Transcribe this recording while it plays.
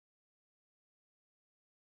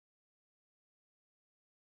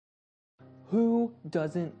Who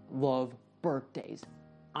doesn't love birthdays?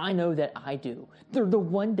 I know that I do. They're the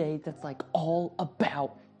one day that's like all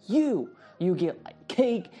about you. You get like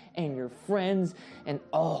cake and your friends and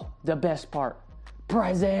the best part,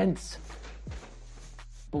 presents.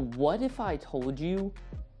 But what if I told you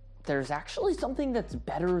there's actually something that's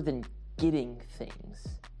better than getting things?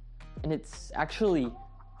 And it's actually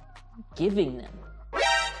giving them.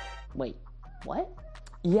 Wait, what?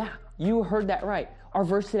 Yeah, you heard that right. Our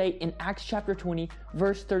verse today in Acts chapter 20,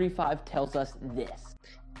 verse 35 tells us this.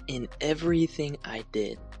 In everything I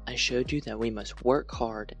did, I showed you that we must work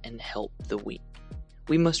hard and help the weak.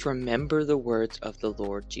 We must remember the words of the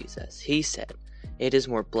Lord Jesus. He said, "It is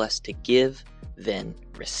more blessed to give than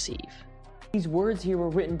receive." These words here were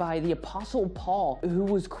written by the Apostle Paul, who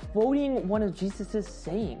was quoting one of Jesus'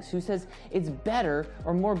 sayings, who says it's better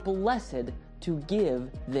or more blessed to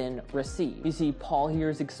give than receive. You see, Paul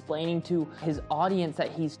here is explaining to his audience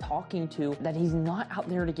that he's talking to that he's not out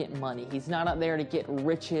there to get money. He's not out there to get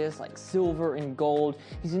riches like silver and gold.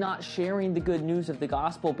 He's not sharing the good news of the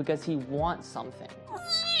gospel because he wants something.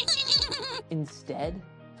 Instead,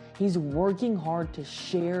 he's working hard to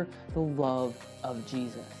share the love of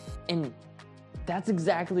Jesus. And that's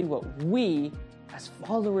exactly what we, as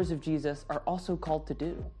followers of Jesus, are also called to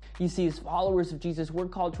do. You see, as followers of Jesus, we're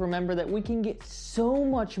called to remember that we can get so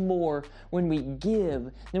much more when we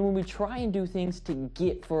give than when we try and do things to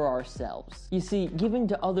get for ourselves. You see, giving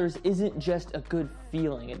to others isn't just a good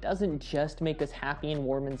feeling. It doesn't just make us happy and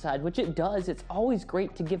warm inside, which it does. It's always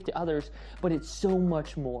great to give to others, but it's so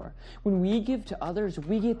much more. When we give to others,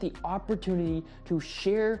 we get the opportunity to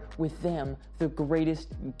share with them the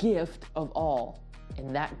greatest gift of all.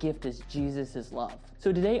 And that gift is Jesus' love.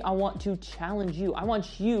 So today I want to challenge you. I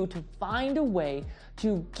want you to find a way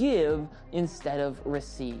to give instead of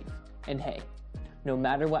receive. And hey, no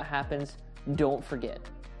matter what happens, don't forget,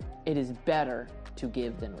 it is better to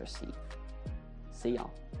give than receive. See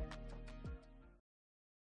y'all.